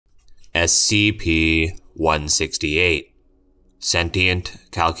SCP-168 Sentient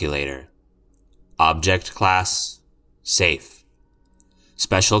Calculator. Object Class Safe.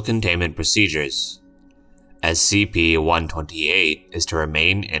 Special Containment Procedures. SCP-128 is to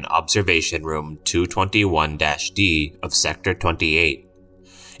remain in Observation Room 221-D of Sector 28.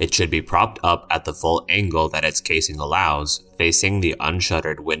 It should be propped up at the full angle that its casing allows, facing the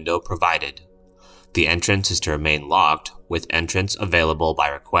unshuttered window provided. The entrance is to remain locked, with entrance available by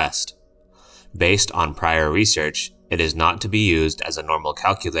request. Based on prior research, it is not to be used as a normal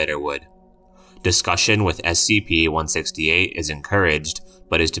calculator would. Discussion with SCP-168 is encouraged,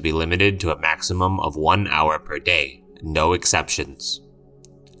 but is to be limited to a maximum of 1 hour per day, no exceptions.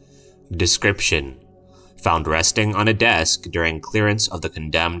 Description: found resting on a desk during clearance of the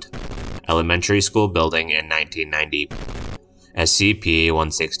condemned elementary school building in 1990.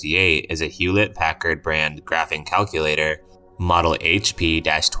 SCP-168 is a Hewlett-Packard brand graphing calculator, model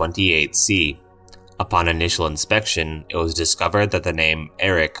HP-28C. Upon initial inspection, it was discovered that the name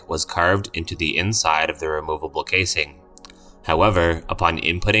Eric was carved into the inside of the removable casing. However, upon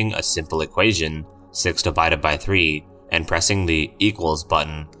inputting a simple equation, 6 divided by 3, and pressing the equals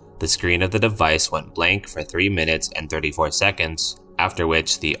button, the screen of the device went blank for 3 minutes and 34 seconds, after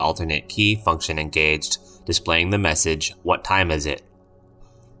which the alternate key function engaged, displaying the message, "What time is it?"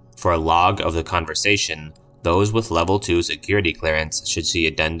 For a log of the conversation, those with Level 2 security clearance should see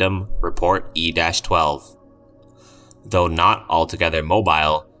Addendum Report E-12. Though not altogether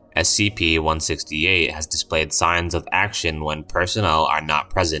mobile, SCP-168 has displayed signs of action when personnel are not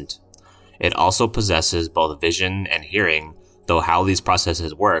present. It also possesses both vision and hearing, though how these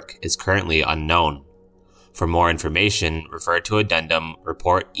processes work is currently unknown. For more information, refer to Addendum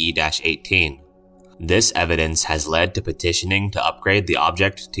Report E-18. This evidence has led to petitioning to upgrade the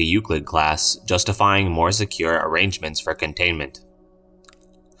object to Euclid class, justifying more secure arrangements for containment.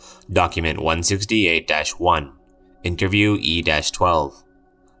 Document 168-1, Interview E-12.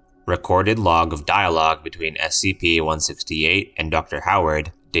 Recorded log of dialogue between SCP-168 and Dr.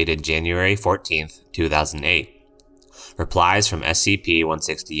 Howard, dated January 14, 2008. Replies from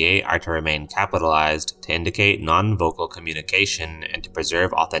SCP-168 are to remain capitalized to indicate non-vocal communication and to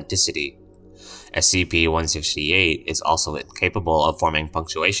preserve authenticity. SCP-168 is also incapable of forming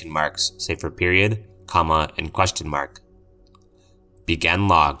punctuation marks, save for period, comma, and question mark. Begin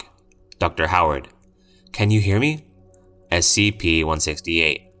log. Dr. Howard: can you hear me?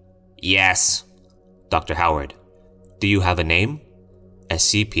 SCP-168: yes. Dr. Howard: do you have a name?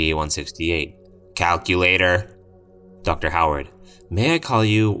 SCP-168: calculator. Dr. Howard: may I call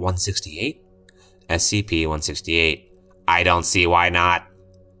you 168? SCP-168: I don't see why not.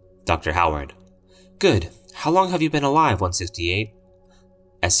 Dr. Howard: good. How long have you been alive, 168?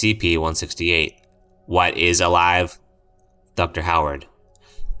 SCP-168: what is alive? Dr. Howard: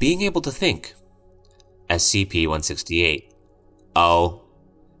 being able to think. SCP-168: oh.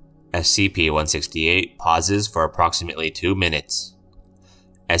 SCP-168 pauses for approximately 2 minutes.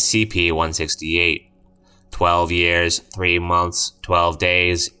 SCP-168: 12 years, 3 months, 12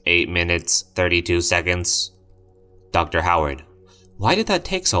 days, 8 minutes, 32 seconds. Dr. Howard: why did that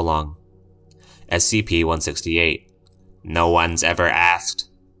take so long? SCP-168: no one's ever asked.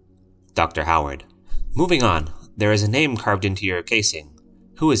 Dr. Howard: moving on, there is a name carved into your casing.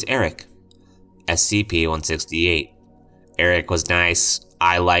 Who is Eric? SCP-168: Eric was nice.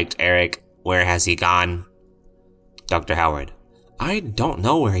 I liked Eric. Where has he gone? Dr. Howard: I don't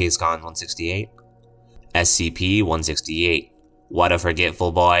know where he's gone, 168. SCP-168: what a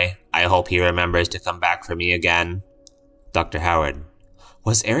forgetful boy. I hope he remembers to come back for me again. Dr. Howard: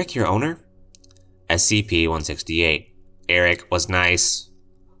 was Eric your owner? SCP-168: Eric was nice.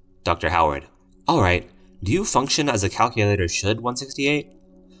 Dr. Howard: alright, do you function as a calculator should, 168?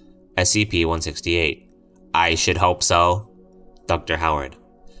 SCP-168: I should hope so. Dr. Howard: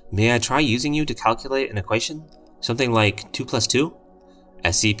 may I try using you to calculate an equation? Something like 2 plus 2?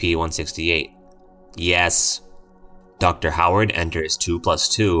 SCP-168: yes. Dr. Howard enters 2 plus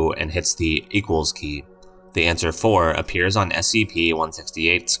 2 and hits the equals key. The answer 4 appears on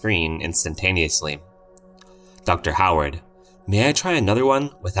SCP-168's screen instantaneously. Dr. Howard: may I try another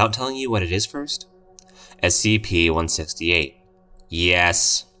one without telling you what it is first? SCP-168: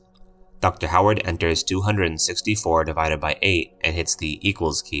 yes. Dr. Howard enters 264 divided by 8 and hits the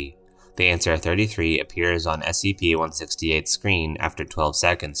equals key. The answer 33 appears on SCP-168's screen after 12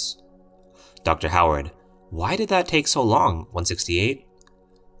 seconds. Dr. Howard: why did that take so long, 168?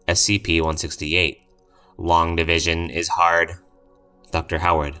 SCP-168: long division is hard. Dr.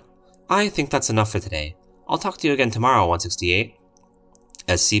 Howard: I think that's enough for today. I'll talk to you again tomorrow, 168.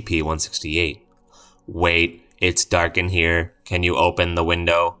 SCP-168: wait, it's dark in here. Can you open the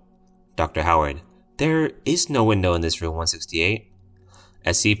window? Dr. Howard: There is no window in this room 168.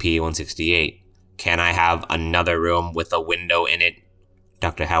 SCP-168: Can I have another room with a window in it?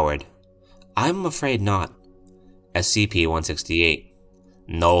 Dr. Howard: I'm afraid not. SCP-168: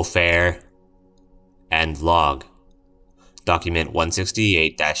 No fair. End log. Document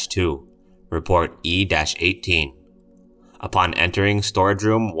 168-2. Report E-18. Upon entering storage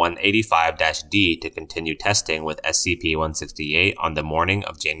room 185-D to continue testing with SCP-168 on the morning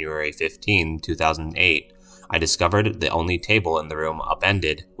of January 15, 2008, I discovered the only table in the room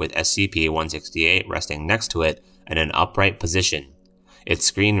upended, with SCP-168 resting next to it in an upright position. Its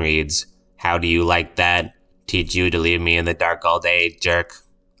screen reads, "How do you like that? Teach you to leave me in the dark all day, jerk."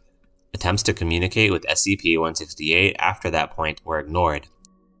 Attempts to communicate with SCP-168 after that point were ignored.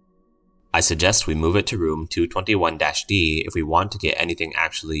 I suggest we move it to room 221-D if we want to get anything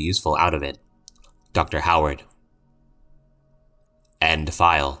actually useful out of it. Dr. Howard. End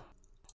file.